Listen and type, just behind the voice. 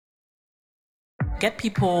get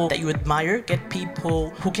people that you admire, get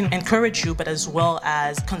people who can encourage you, but as well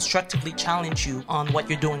as constructively challenge you on what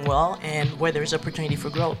you're doing well and where there's opportunity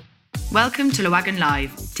for growth. Welcome to Lewagen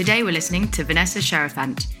Live. Today we're listening to Vanessa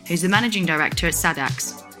Sherifant, who's the Managing Director at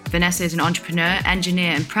Sadax. Vanessa is an entrepreneur,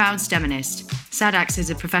 engineer and proud STEMinist. Sadax is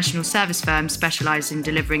a professional service firm specialised in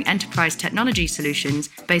delivering enterprise technology solutions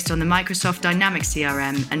based on the Microsoft Dynamics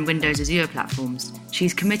CRM and Windows Azure platforms.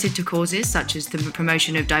 She's committed to causes such as the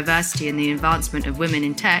promotion of diversity and the advancement of women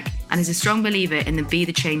in tech, and is a strong believer in the Be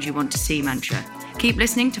the Change You Want to See mantra. Keep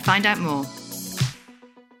listening to find out more.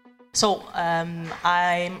 So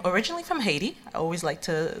I'm originally from Haiti. I always like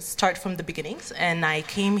to start from the beginnings, and I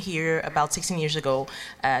came here about 16 years ago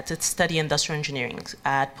to study industrial engineering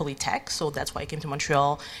at Polytech. So that's why I came to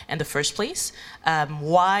Montreal in the first place.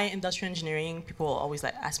 Why industrial engineering? People always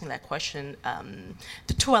ask me that question.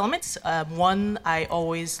 The two elements. One, I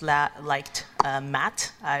always liked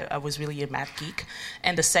math. I was really a math geek.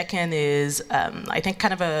 And the second is, I think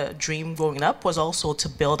kind of a dream growing up was also to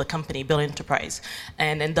build a company, build an enterprise.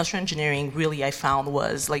 And industrial engineering really I found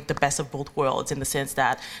was like the best of both worlds in the sense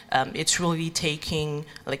that it's really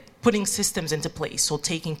putting systems into place. So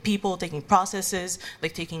taking people, taking processes,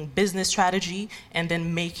 taking business strategy, and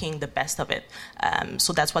then making the best of it.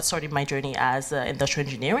 So that's what started my journey as industrial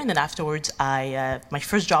engineer. And then afterwards, my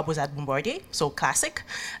first job was at Bombardier, so classic.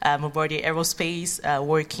 Bombardier Aerospace,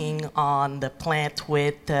 working on the plant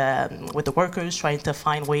with the workers, trying to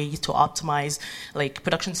find ways to optimize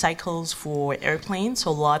production cycles for airplanes.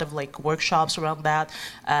 So a lot of workshops around that,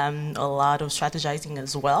 a lot of strategizing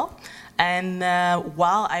as well. And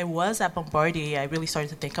while I was at Bombardier, I really started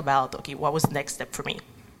to think about, okay, what was the next step for me?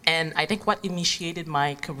 And I think what initiated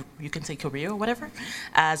my, you can say career or whatever,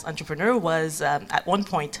 as entrepreneur was at one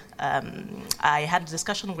point, I had a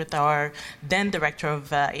discussion with our then director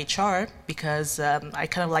of HR because I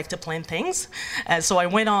kind of like to plan things. So I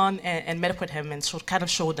went on and met up with him and kind of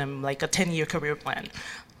showed him a 10-year career plan.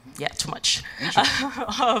 Yeah, too much.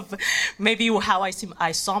 Of maybe how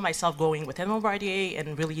I saw myself going within Bombardier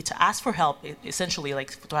and really to ask for help, essentially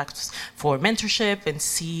to ask for mentorship and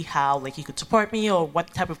see how he could support me or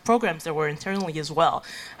what type of programs there were internally as well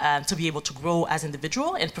to be able to grow as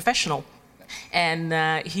individual and professional.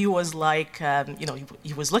 And he was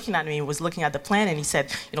he was looking at me, he was looking at the plan, and he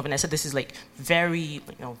said, Vanessa, this is very,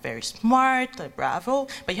 very smart, bravo,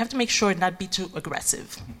 but you have to make sure not be too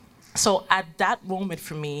aggressive. So at that moment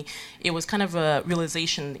for me, it was kind of a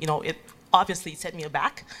realization, it obviously set me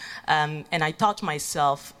aback. And I thought to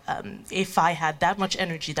myself, if I had that much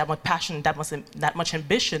energy, that much passion, that much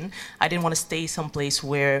ambition, I didn't want to stay someplace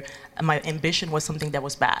where my ambition was something that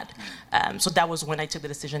was bad. So that was when I took the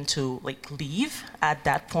decision to leave at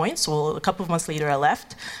that point. So a couple of months later, I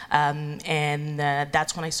left. And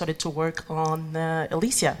that's when I started to work on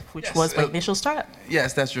Alicia, which was my initial startup.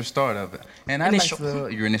 Yes, that's your startup. And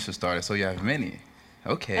your initial startup, so you have many.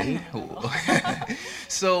 Okay.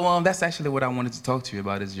 So that's actually what I wanted to talk to you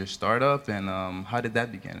about is your startup and how did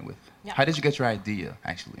that begin with? Yeah. How did you get your idea,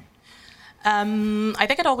 actually? I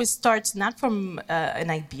think it always starts not from an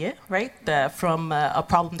idea, right? From a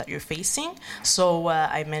problem that you're facing. So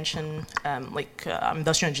I mentioned I'm an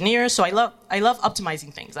industrial engineer, so I love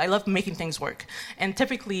optimizing things. I love making things work. And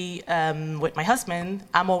typically with my husband,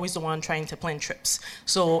 I'm always the one trying to plan trips.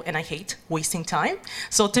 And I hate wasting time.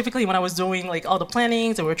 So typically when I was doing all the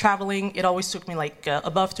plannings and we were traveling, it always took me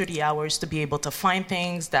above 30 hours to be able to find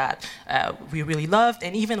things that we really loved.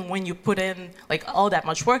 And even when you put in all that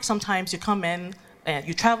much work, sometimes you come in and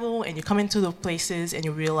you travel and you come into the places and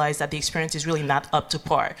you realize that the experience is really not up to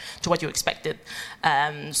par to what you expected.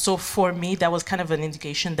 So for me, that was kind of an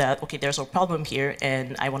indication that, okay, there's a problem here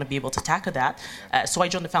and I want to be able to tackle that. So I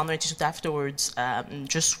joined the Founder Institute afterwards,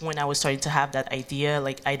 just when I was starting to have that idea,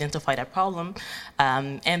 identify that problem.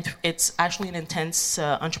 And it's actually an intense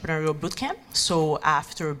entrepreneurial bootcamp. So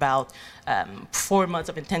after about 4 months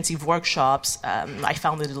of intensive workshops, I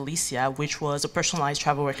founded Alicia, which was a personalized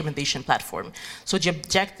travel recommendation platform. So the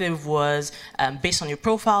objective was, based on your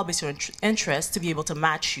profile, based on your interest, to be able to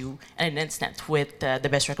match you in an instant with the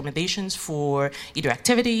best recommendations for either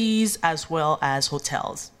activities as well as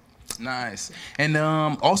hotels. Nice. And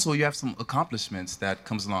also you have some accomplishments that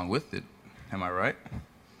comes along with it. Am I right?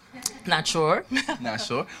 Not sure. Not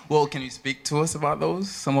sure. Well, can you speak to us about those?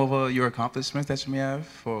 Some of your accomplishments that you may have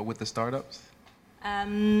with the startups?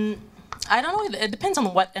 I don't know. It depends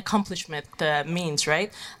on what accomplishment means,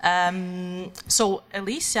 right? So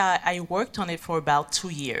Alicia, I worked on it for about 2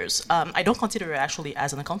 years. I don't consider it actually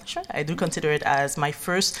as an accomplishment. I do consider it as my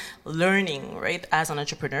first learning, right, as an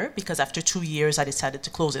entrepreneur, because after 2 years, I decided to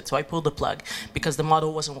close it. So I pulled the plug because the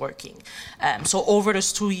model wasn't working. So over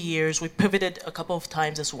those 2 years, we pivoted a couple of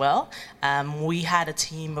times as well. We had a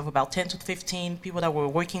team of about 10 to 15 people that we were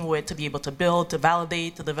working with to be able to build, to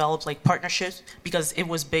validate, to develop like partnerships, because it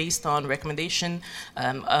was based on recommendation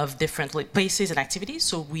of different like places and activities.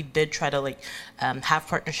 So we did try to have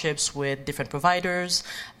partnerships with different providers.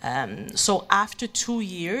 So after 2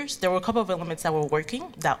 years, there were a couple of elements that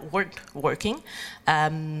weren't working.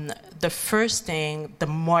 The first thing, the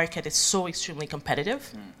market is so extremely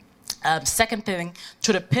competitive. Second thing,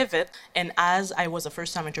 to the pivot, and as I was a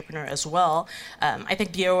first-time entrepreneur as well, I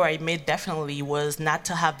think the error I made definitely was not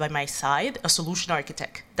to have by my side a solution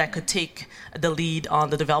architect that could take the lead on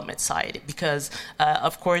the development side, because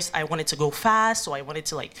of course I wanted to go fast, so I wanted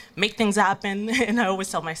to like make things happen, and I always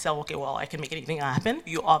tell myself, okay, well, I can make anything happen.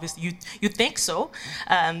 You think so,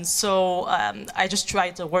 I just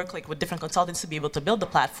tried to work like with different consultants to be able to build the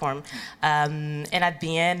platform, and at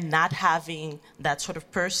the end, not having that sort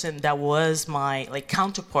of person that was my like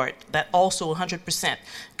counterpart that also 100%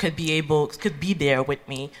 could be there with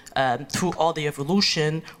me through all the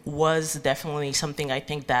evolution was definitely something I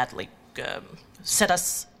think that like set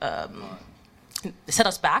us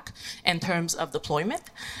back in terms of deployment.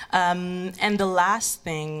 And the last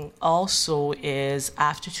thing also is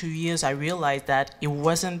after 2 years, I realized that it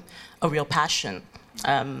wasn't a real passion.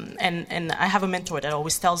 And I have a mentor that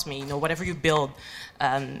always tells me, whatever you build,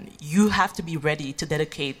 you have to be ready to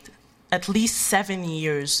dedicate at least 7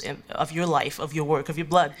 years of your life, of your work, of your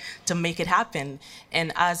blood, to make it happen.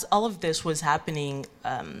 And as all of this was happening,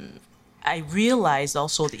 I realized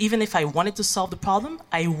also that even if I wanted to solve the problem,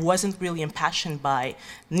 I wasn't really impassioned by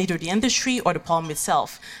neither the industry or the problem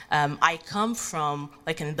itself. I come from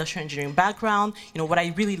like an industrial engineering background. What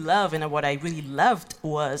I really love and what I really loved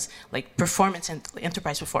was like performance and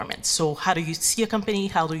enterprise performance. So how do you see a company?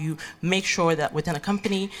 How do you make sure that within a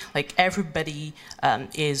company, like everybody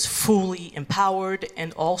is fully empowered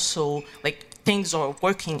and also like things are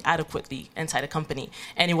working adequately inside a company.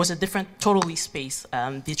 And it was a different, totally space,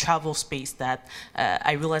 the travel space that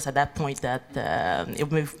I realized at that point that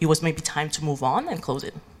it was maybe time to move on and close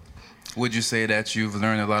it. Would you say that you've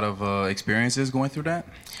learned a lot of experiences going through that?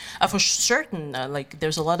 For certain,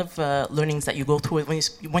 there's a lot of learnings that you go through.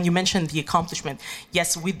 When you mentioned the accomplishment,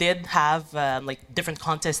 yes, we did have different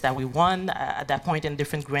contests that we won at that point and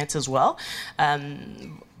different grants as well.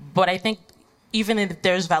 But I think even if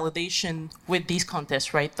there's validation with these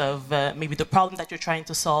contests, right, of maybe the problem that you're trying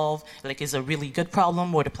to solve, is a really good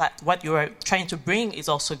problem, or what you are trying to bring is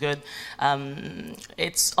also good.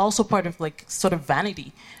 It's also part of sort of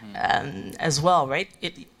vanity as well, right?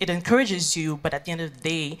 It encourages you, but at the end of the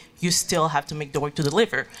day, you still have to make the work to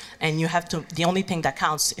deliver, and you have to. The only thing that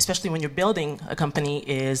counts, especially when you're building a company,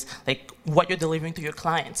 is what you're delivering to your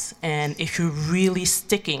clients, and if you're really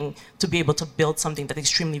sticking to be able to build something that's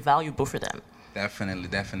extremely valuable for them.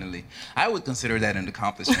 Definitely. I would consider that an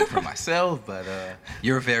accomplishment for myself, but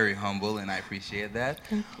you're very humble, and I appreciate that.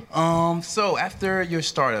 So after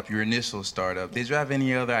your initial startup, did you have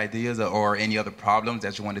any other ideas or any other problems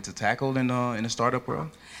that you wanted to tackle in the startup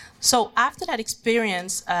world? So after that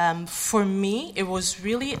experience, for me, it was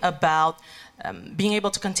really about being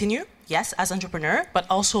able to continue, yes, as an entrepreneur, but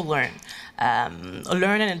also learn.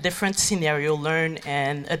 Learn in a different scenario, learn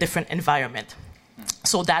in a different environment.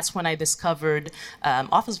 So that's when I discovered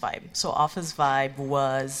Office Vibe. So Office Vibe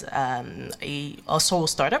was a solo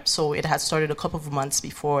startup. So it had started a couple of months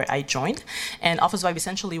before I joined. And Office Vibe,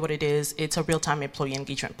 essentially what it is, it's a real-time employee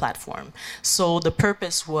engagement platform. So the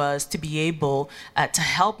purpose was to be able to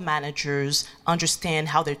help managers understand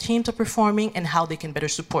how their teams are performing and how they can better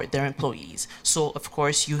support their employees. So of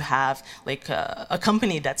course you have a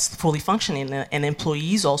company that's fully functioning, and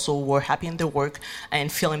employees also were happy in their work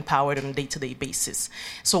and feel empowered on a day-to-day basis.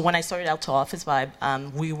 So when I started out to Office Vibe,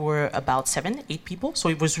 we were about 7, 8 people. So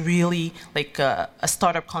it was really a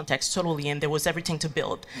startup context totally, and there was everything to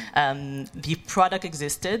build. The product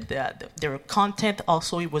existed. There were content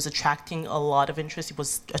also. It was attracting a lot of interest. It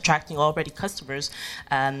was attracting already customers.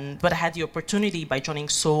 But I had the opportunity by joining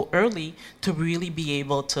so early to really be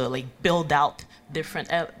able to build out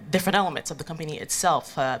different elements of the company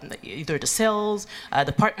itself, either the sales,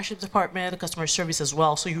 the partnership department, the customer service as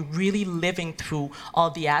well. So you're really living through all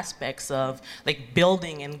the aspects of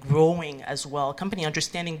building and growing as well. Company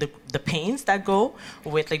understanding the pains that go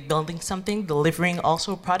with building something, delivering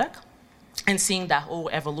also a product, and seeing that whole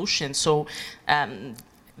evolution. So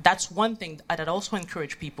that's one thing I'd also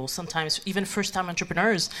encourage people. Sometimes, even first-time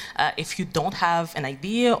entrepreneurs, if you don't have an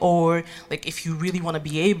idea, or like if you really want to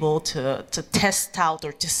be able to test out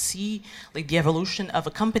or to see like the evolution of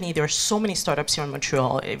a company, there are so many startups here in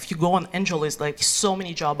Montreal. If you go on AngelList, like so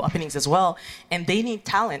many job openings as well, and they need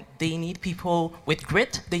talent. They need people with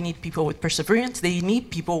grit. They need people with perseverance. They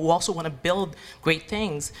need people who also want to build great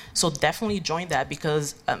things. So definitely join that,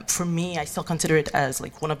 because for me, I still consider it as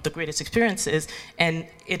like one of the greatest experiences, and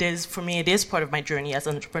it is, for me, it is part of my journey as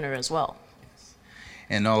an entrepreneur as well.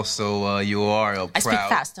 And also, you are a proud... I speak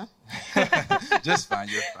fast, huh? Just fine,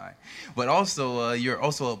 you're fine. But also, you're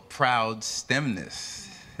also a proud STEMness.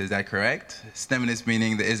 Is that correct? STEMness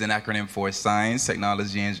meaning that is an acronym for science,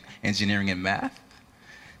 technology, engineering, and math.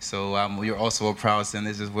 So you're also a proud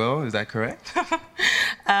STEMness as well. Is that correct?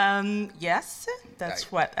 Yes,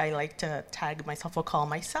 that's what I like to tag myself or call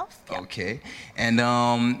myself. Yeah. Okay.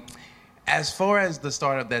 And as far as the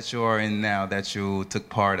startup that you are in now, that you took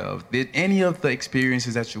part of, did any of the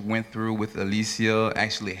experiences that you went through with Alicia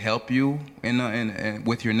actually help you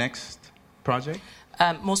with your next project?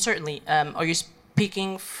 Most certainly. Are you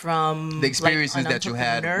speaking from the experiences like that you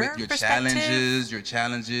had with your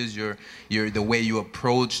challenges, the way you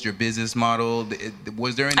approached your business model?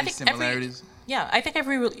 Was there any similarities? I think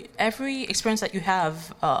every experience that you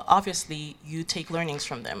have, obviously, you take learnings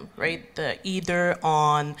from them, right? Either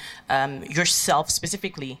on yourself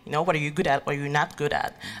specifically, what are you good at, what are you not good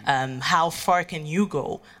at? How far can you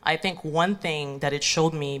go? I think one thing that it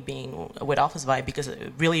showed me being with Office Vibe, because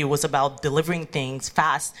it really was about delivering things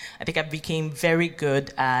fast, I think I became very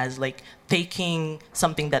good as like taking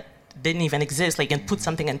something that didn't even exist, like, and put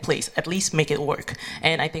something in place, at least make it work.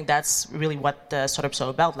 And I think that's really what the startup's all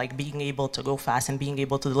about, like being able to go fast and being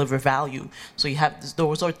able to deliver value. So you have,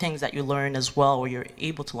 those are things that you learn as well, or you're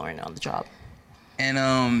able to learn on the job.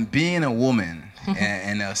 And being a woman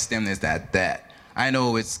and a STEMness at that, I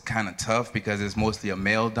know it's kind of tough because it's mostly a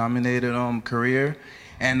male-dominated career.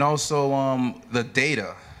 And also the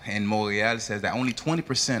data in Montreal says that only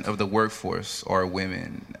 20% of the workforce are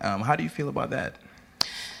women. How do you feel about that?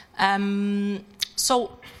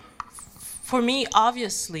 So for me,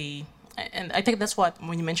 obviously, and I think that's what,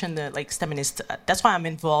 when you mentioned the like STEMinist, that's why I'm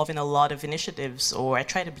involved in a lot of initiatives, or I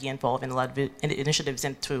try to be involved in a lot of initiatives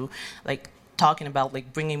into like talking about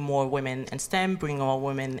like bringing more women in STEM, bringing more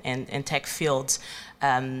women in tech fields.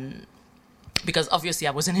 Because obviously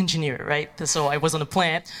I was an engineer, right? So I was on a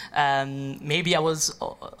plant. Maybe I was,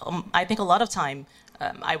 I think a lot of time,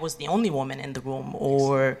 I was the only woman in the room,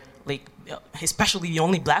 or like especially the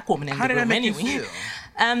only black woman in the room. How did that make anyway. You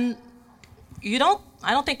feel?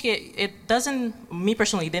 I don't think it doesn't, me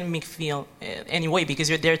personally, it didn't make me feel any way, because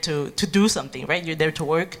you're there to do something, right? You're there to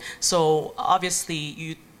work. So obviously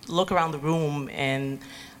you look around the room, and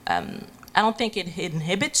I don't think it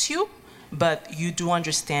inhibits you, but you do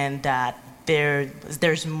understand that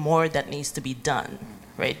there's more that needs to be done.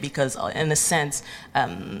 Right? Because in a sense,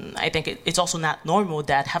 I think it's also not normal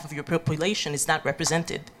that half of your population is not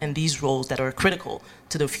represented in these roles that are critical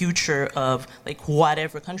to the future of like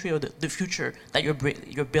whatever country, or the future that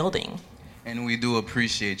you're building. And we do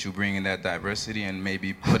appreciate you bringing that diversity, and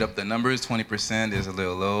maybe put up the numbers. 20% is a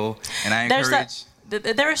little low, and I encourage.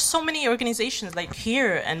 There are so many organizations like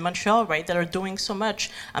here in Montreal, right, that are doing so much.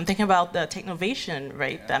 I'm thinking about the Technovation,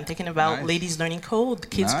 right? I'm thinking about Ladies Learning Code,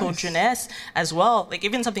 Kids Code Jeunesse as well. Like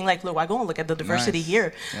even something like Le Wagon, look at the diversity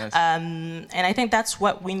here. Yes. And I think that's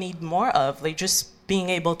what we need more of, like just being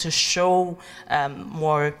able to show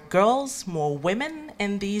more girls, more women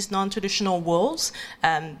in these non-traditional roles,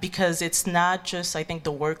 because it's not just, I think,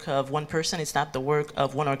 the work of one person. It's not the work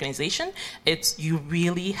of one organization. It's, you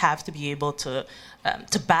really have to be able to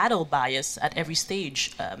battle bias at every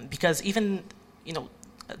stage, because even,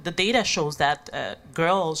 the data shows that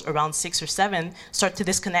girls around 6 or 7 start to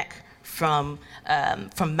disconnect from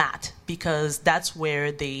math, because that's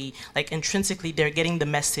where they, like, intrinsically they're getting the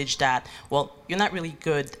message that, well, you're not really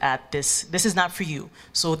good at this. This is not for you.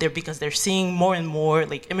 So because they're seeing more and more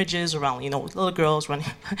like images around, little girls running.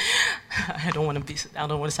 I don't want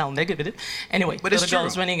to sound negative. Anyway, but little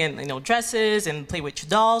girls running in dresses and play with your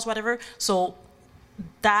dolls, whatever. So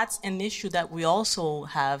that's an issue that we also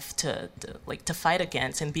have to fight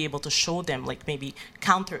against, and be able to show them like maybe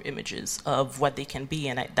counter images of what they can be,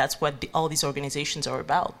 and that's what all these organizations are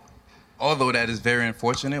about. Although that is very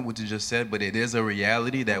unfortunate, what you just said, but it is a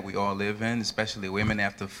reality that we all live in, especially women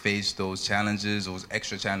have to face those challenges, those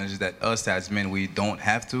extra challenges that us as men, we don't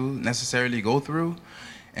have to necessarily go through.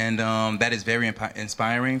 And that is very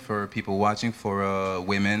inspiring for people watching, for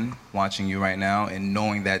women watching you right now, and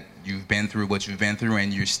knowing that you've been through what you've been through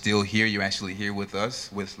and you're still here. You're actually here with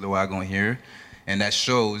us, with Le Wagon here. And that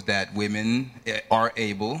shows that women are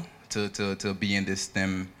able to be in this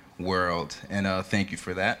STEM world. And thank you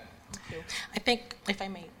for that. Thank you. I think, if I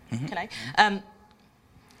may, can I?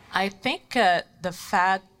 I think the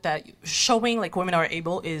fact that showing like women are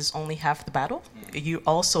able is only half the battle. You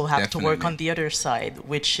also have to work on the other side,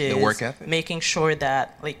 which is making sure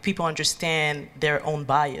that like people understand their own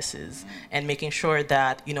biases and making sure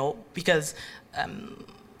that, you know, because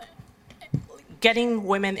getting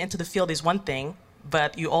women into the field is one thing,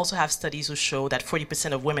 but you also have studies who show that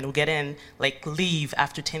 40% of women who get in, like, leave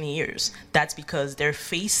after 10 years. That's because they're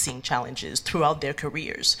facing challenges throughout their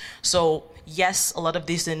careers. So, yes, a lot of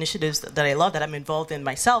these initiatives that I love, that I'm involved in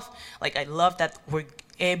myself, like, I love that we're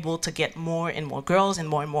able to get more and more girls and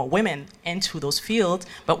more women into those fields,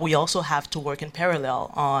 but we also have to work in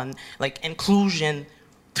parallel on, like, inclusion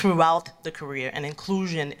throughout the career and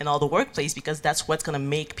inclusion in all the workplace, because that's what's going to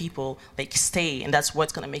make people like stay, and that's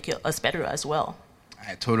what's going to make us better as well.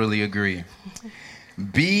 I totally agree.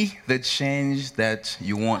 Be the change that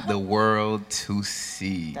you want the world to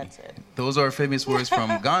see. That's it. Those are famous words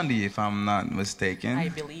from Gandhi, if I'm not mistaken. I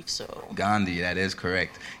believe so. Gandhi, that is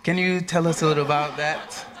correct. Can you tell us a little about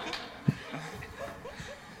that?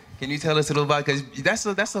 Can you tell us a little about, because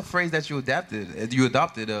that's a phrase that you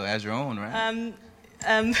adopted as your own, right?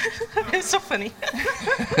 It's so funny.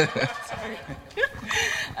 Sorry.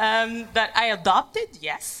 That I adopted,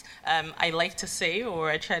 yes. I like to say, or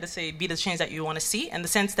I try to say, be the change that you want to see, in the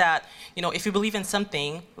sense that, you know, if you believe in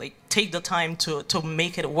something, like, take the time to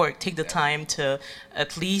make it work. Take the time to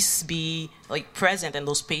at least be, like, present in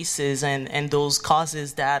those spaces and those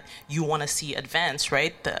causes that you want to see advance,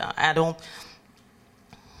 right?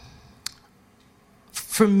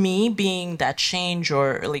 For me, being that change,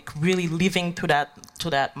 or like really living to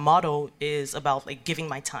that motto, is about like giving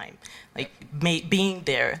my time, like being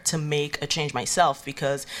there to make a change myself.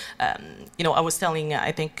 Because you know, I was telling,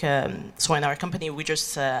 I think, so in our company we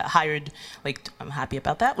just hired, like, I'm happy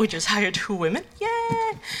about that. We just hired 2 women.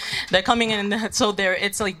 Yeah, they're coming in. So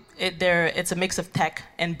it's a mix of tech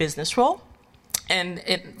and business role. And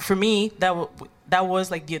for me, that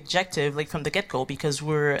was like the objective, like from the get-go, because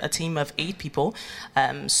we're a team of 8 people,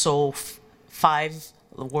 so 5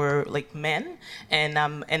 were like men, and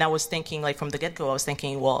I was thinking, like, from the get-go, I was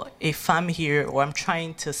thinking, well, if I'm here, or I'm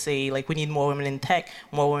trying to say, like, we need more women in tech,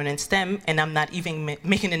 more women in STEM, and I'm not even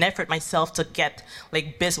making an effort myself to get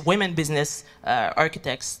like women business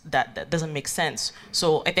architects, that doesn't make sense.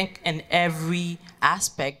 So I think in every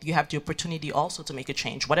aspect you have the opportunity also to make a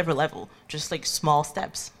change, whatever level, just like small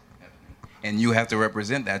steps. And you have to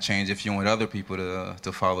represent that change if you want other people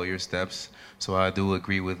to follow your steps. So I do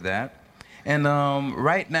agree with that. And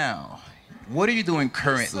right now, what are you doing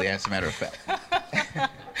currently, as a matter of fact?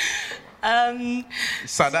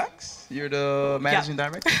 SADAX, you're the managing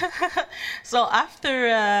director? So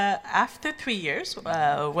after 3 years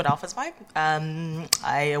with Office Vibe,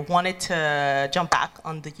 I wanted to jump back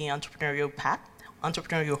on the entrepreneurial path.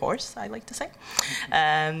 Entrepreneurial horse, I like to say.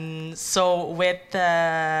 So with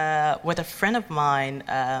a friend of mine,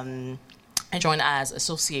 I joined as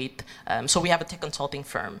associate. So we have a tech consulting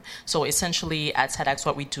firm. So essentially at SADAX,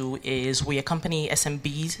 what we do is we accompany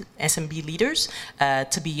SMB leaders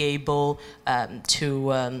to be able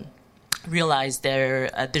to realize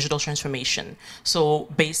their digital transformation. So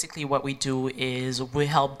basically what we do is we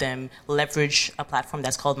help them leverage a platform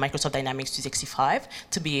that's called Microsoft Dynamics 365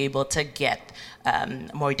 to be able to get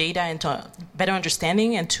more data and to better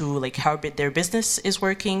understanding into like how their business is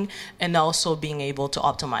working, and also being able to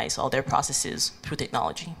optimize all their processes through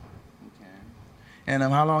technology. And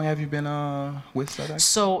how long have you been with SADAX?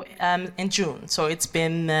 So in June. So it's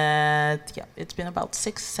been it's been about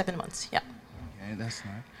 6-7 months. Yeah. Okay, that's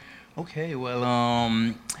nice. Okay, well,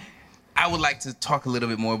 I would like to talk a little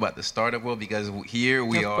bit more about the startup world, because here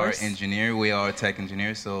we are engineers, we are tech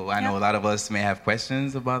engineers, so I know a lot of us may have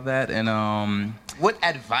questions about that. And what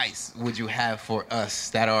advice would you have for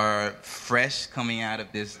us that are fresh coming out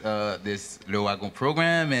of this Le Wagon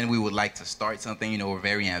program, and we would like to start something? You know, we're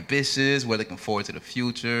very ambitious, we're looking forward to the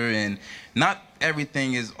future, and not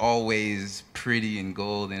everything is always pretty and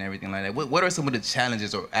gold and everything like that. What are some of the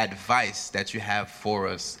challenges or advice that you have for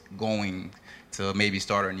us going to maybe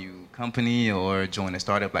start a new company or join a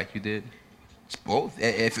startup like you did? Both,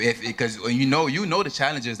 because you know the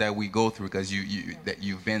challenges that we go through, because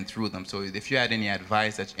you've been through them. So if you had any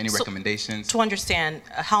advice, any recommendations? To understand,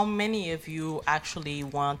 how many of you actually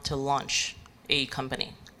want to launch a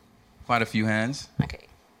company? Quite a few hands. Okay.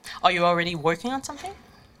 Are you already working on something?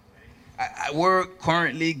 We're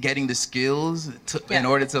currently getting the skills in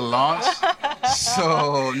order to launch.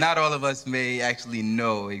 So not all of us may actually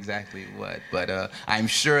know exactly what, but I'm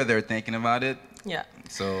sure they're thinking about it. Yeah.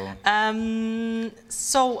 So.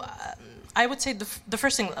 I would say the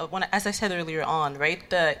first thing, as I said earlier on, right?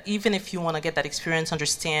 Even if you want to get that experience,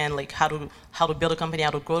 understand like how to build a company,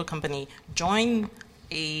 how to grow a company, join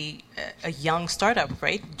a young startup,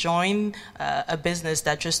 right? Join a business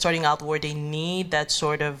that's just starting out where they need that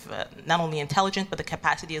sort of not only intelligence but the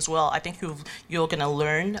capacity as well. I think you're gonna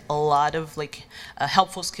learn a lot of like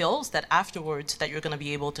helpful skills that afterwards that you're gonna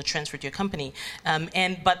be able to transfer to your company.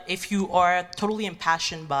 But if you are totally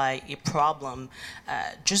impassioned by a problem,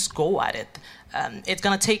 just go at it. It's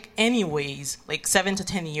gonna take anyways like 7 to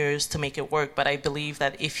 10 years to make it work. But I believe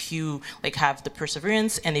that if you like have the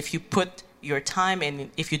perseverance and if you put your time and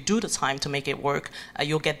if you do the time to make it work,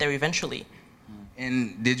 you'll get there eventually.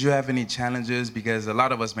 And did you have any challenges? Because a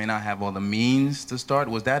lot of us may not have all the means to start.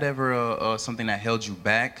 Was that ever something that held you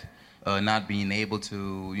back? Not being able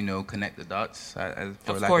to, connect the dots? Of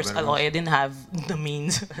course, I didn't have the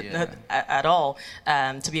means at all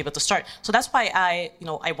to be able to start. So that's why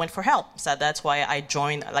I went for help. So that's why I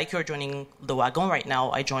joined, like you're joining Le Wagon right now,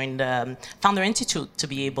 I joined Founder Institute to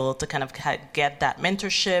be able to kind of get that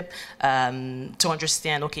mentorship, to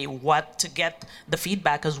understand, what to get the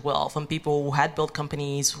feedback as well from people who had built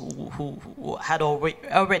companies, who had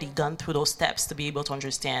already gone through those steps to be able to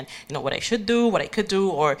understand, what I should do, what I could do,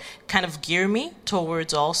 or kind of gear me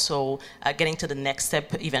towards also getting to the next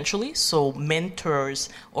step eventually. So mentors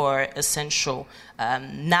are essential,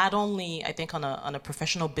 not only I think on a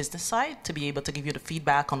professional business side to be able to give you the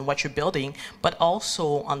feedback on what you're building, but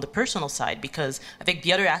also on the personal side, because I think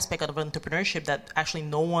the other aspect of entrepreneurship that actually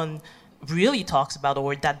no one really talks about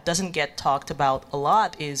or that doesn't get talked about a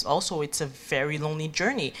lot is also it's a very lonely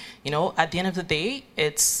journey. At the end of the day,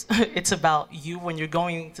 it's about you when you're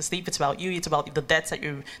going to sleep. It's about you. It's about the debts that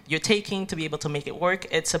you're taking to be able to make it work.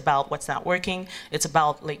 It's about what's not working. It's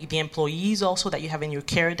about like the employees also that you have in your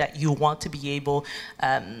care that you want to be able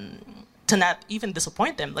to not even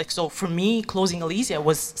disappoint them. Like, so for me, closing Elysia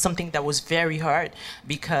was something that was very hard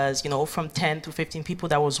because, from 10 to 15 people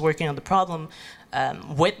that was working on the problem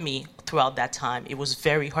with me throughout that time, it was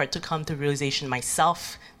very hard to come to realization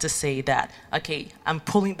myself to say that, okay, I'm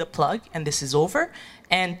pulling the plug and this is over.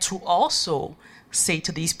 And to also say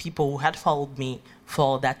to these people who had followed me for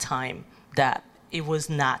all that time that it was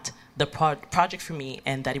not the project for me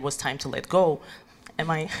and that it was time to let go. Am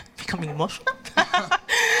I becoming emotional?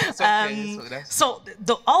 It's okay.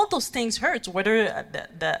 All those things hurt. Whether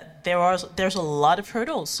there's a lot of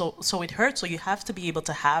hurdles, so it hurts. So you have to be able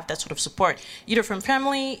to have that sort of support, either from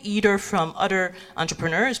family, either from other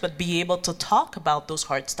entrepreneurs, but be able to talk about those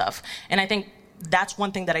hard stuff. And I think that's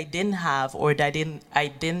one thing that I didn't have, or that I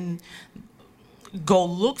didn't go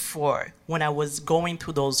look for when I was going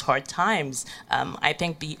through those hard times. I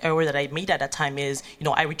think the error that I made at that time is,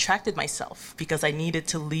 I retracted myself because I needed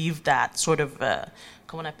to leave that sort of,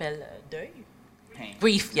 comment on appelle, deuil?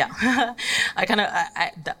 Grief, yeah.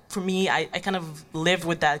 For me, I kind of live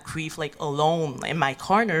with that grief like alone in my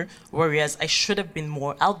corner, whereas I should have been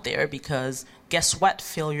more out there because guess what?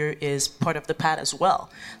 Failure is part of the path as well.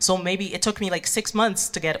 So maybe it took me like 6 months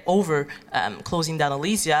to get over closing down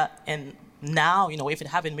Elysia, and now, if it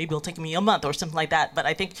happened, maybe it'll take me a month or something like that. But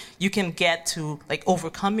I think you can get to like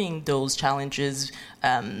overcoming those challenges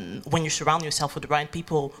when you surround yourself with the right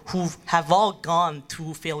people who have all gone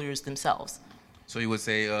through failures themselves. So you would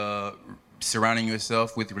say surrounding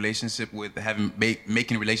yourself with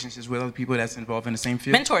making relationships with other people that's involved in the same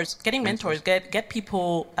field? Getting mentors. Get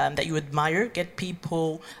people that you admire, get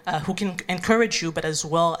people who can encourage you, but as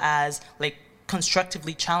well as like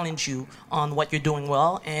constructively challenge you on what you're doing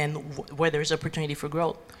well and where there's opportunity for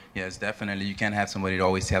growth. Yes, definitely. You can't have somebody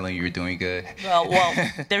always telling you you're doing good. Well,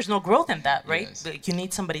 there's no growth in that, right? Yes. Like, you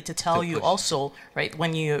need somebody to tell you also, right?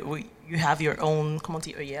 When you have your own, comment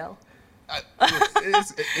dire yell?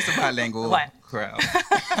 It's a bilingual crowd.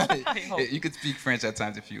 You could speak French at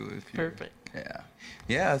times if you. Perfect.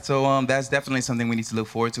 Yeah. So that's definitely something we need to look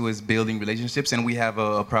forward to, is building relationships, and we have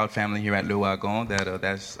a proud family here at Le Wagon.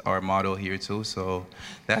 That's our motto here too. So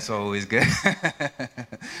that's always good.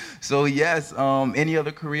 So yes, any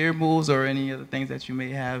other career moves or any other things that you may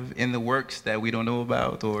have in the works that we don't know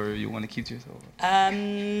about, or you want to keep to yourself?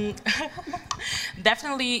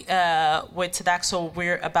 Definitely with SADAC. So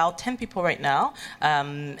we're about 10 people right now,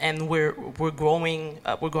 and we're growing.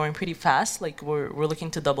 We're growing pretty fast. Like we're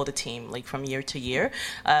looking to double the team, like from year to year.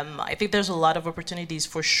 I think there's a lot of opportunities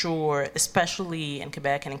for sure, especially in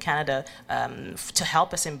Quebec and in Canada, to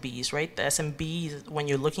help SMBs. Right, the SMBs, when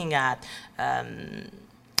you're looking at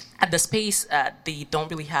the space, they don't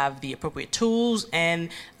really have the appropriate tools, and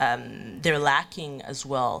they're lacking as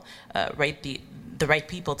well. Right, the right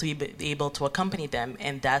people to be able to accompany them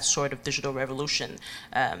in that sort of digital revolution.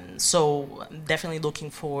 So definitely looking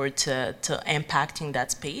forward to impacting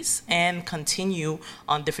that space and continue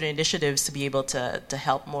on different initiatives to be able to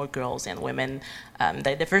help more girls and women,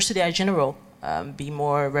 the diversity in general, be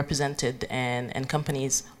more represented in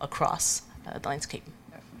companies across the landscape.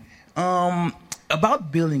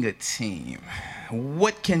 About building a team,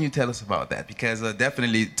 what can you tell us about that? Because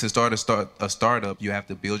definitely to start a startup, you have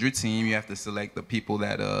to build your team. You have to select the people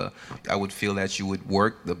that I would feel that you would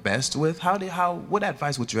work the best with. What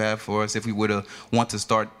advice would you have for us if we were to want to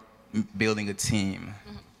start building a team?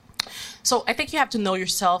 So I think you have to know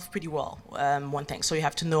yourself pretty well, one thing. So you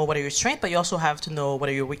have to know what are your strengths, but you also have to know what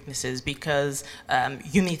are your weaknesses, because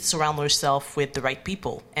you need to surround yourself with the right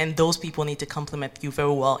people. And those people need to complement you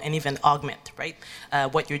very well and even augment, right,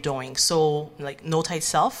 what you're doing. So like know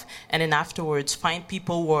thyself, and then afterwards find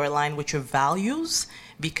people who are aligned with your values,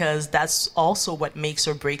 because that's also what makes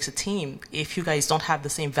or breaks a team. If you guys don't have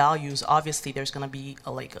the same values, obviously there's going to be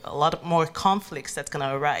a lot more conflicts that's going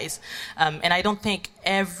to arise. And I don't think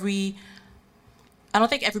every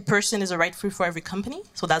person is a right fit for every company.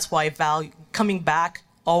 So that's why coming back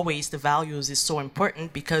always the values is so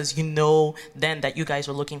important, because you know then that you guys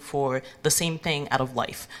are looking for the same thing out of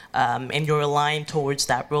life, and you're aligned towards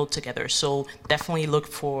that road together. So definitely look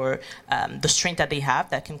for the strength that they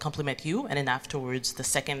have that can complement you, and then afterwards the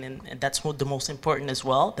second, and that's the most important as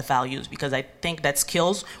well, the values, because I think that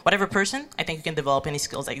skills, whatever person, I think you can develop any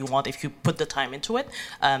skills that you want if you put the time into it,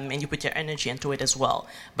 and you put your energy into it as well.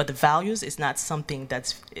 But the values is not something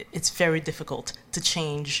it's very difficult to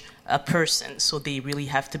change a person, so they really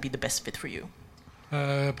have to be the best fit for you.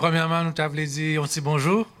 Premièrement, nous t'avons dit, on dit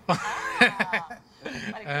bonjour.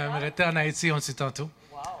 Rester en Haïti, on dit tantôt.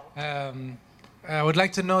 I would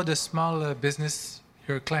like to know the small business,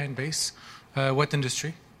 your client base, what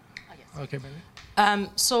industry? Okay, baby.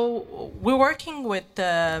 So we're working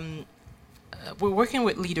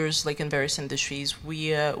with leaders like in various industries.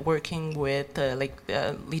 We are working with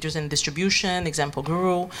leaders in distribution, example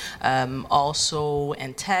Guru, also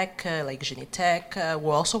in tech, like Genetech.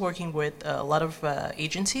 We're also working with a lot of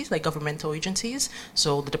agencies, like governmental agencies.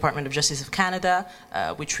 So the Department of Justice of Canada,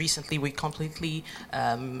 which recently we completely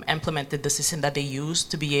implemented the system that they use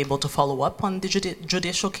to be able to follow up on the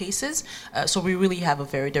judicial cases. So we really have a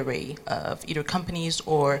varied array of either companies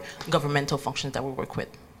or governmental functions that we work with.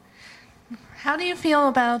 How do you feel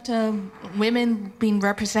about women being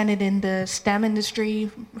represented in the STEM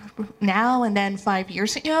industry now and then 5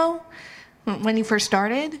 years ago when you first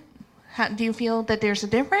started? Do you feel that there's a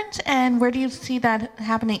difference? And where do you see that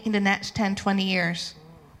happening in the next 10, 20 years?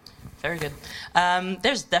 Very good.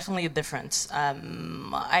 There's definitely a difference.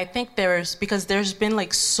 I think because there's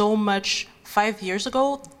been so much 5 years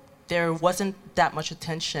ago, there wasn't that much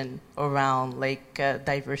attention around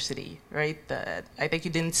diversity, right? I think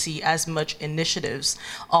you didn't see as much initiatives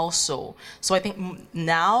also. So I think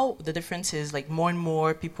now the difference is more and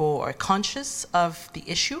more people are conscious of the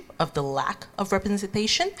issue of the lack of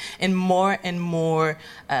representation, and more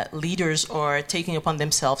leaders are taking upon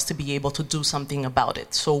themselves to be able to do something about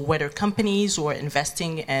it. So whether companies or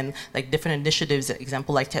investing in different initiatives,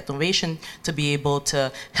 example like Tech Innovation, to be able to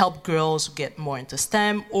help girls get more into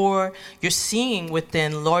STEM, or you're seeing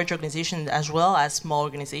within large organizations as well as small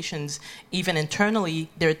organizations, even internally,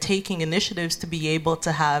 they're taking initiatives to be able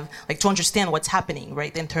to have, to understand what's happening,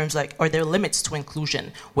 right, in terms are there limits to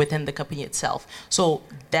inclusion within the company itself. So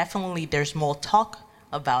definitely there's more talk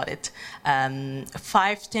about it.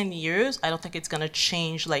 5-10 years, I don't think it's going to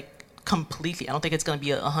change completely. I don't think it's going to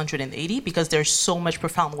be 180, because there's so much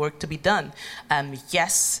profound work to be done.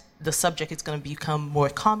 Yes, the subject is going to become more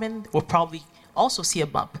common. We'll probably also see a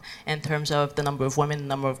bump in terms of the number of women, the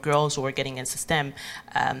number of girls who are getting into STEM.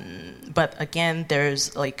 But again,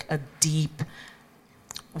 there's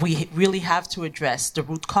we really have to address the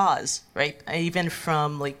root cause, right? Even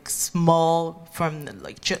from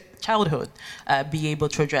childhood, be able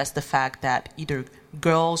to address the fact that either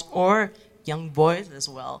girls or young boys as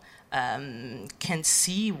well can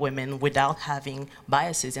see women without having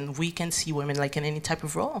biases, and we can see women in any type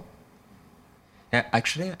of role. Yeah,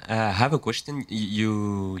 actually, I have a question.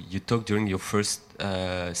 You talked during your first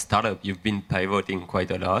startup. You've been pivoting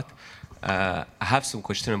quite a lot. I have some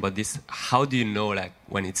question about this. How do you know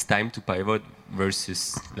when it's time to pivot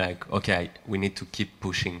versus okay, we need to keep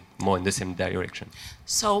pushing more in the same direction?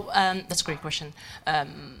 So that's a great question.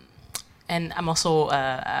 And I'm also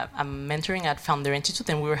I'm mentoring at Founder Institute,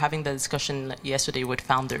 and we were having the discussion yesterday with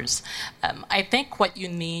founders. I think what you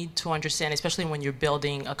need to understand, especially when you're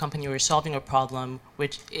building a company or you're solving a problem,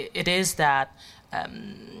 which it is that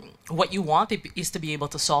what you want is to be able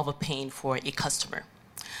to solve a pain for a customer.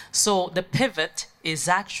 So the pivot is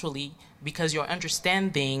actually because you're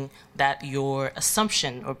understanding that your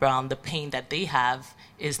assumption around the pain that they have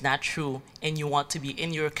is not true, and you want to be,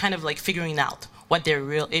 and you're kind of like figuring out what their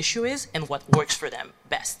real issue is and what works for them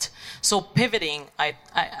best. So pivoting,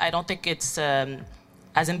 I don't think it's,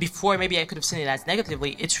 as in before, maybe I could have seen it as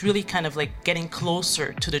negatively. It's really kind of like getting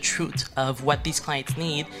closer to the truth of what these clients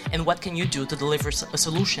need and what can you do to deliver a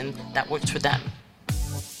solution that works for them.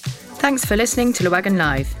 Thanks for listening to Le Wagon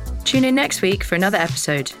Live. Tune in next week for another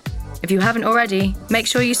episode. If you haven't already, make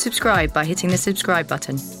sure you subscribe by hitting the subscribe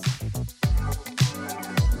button.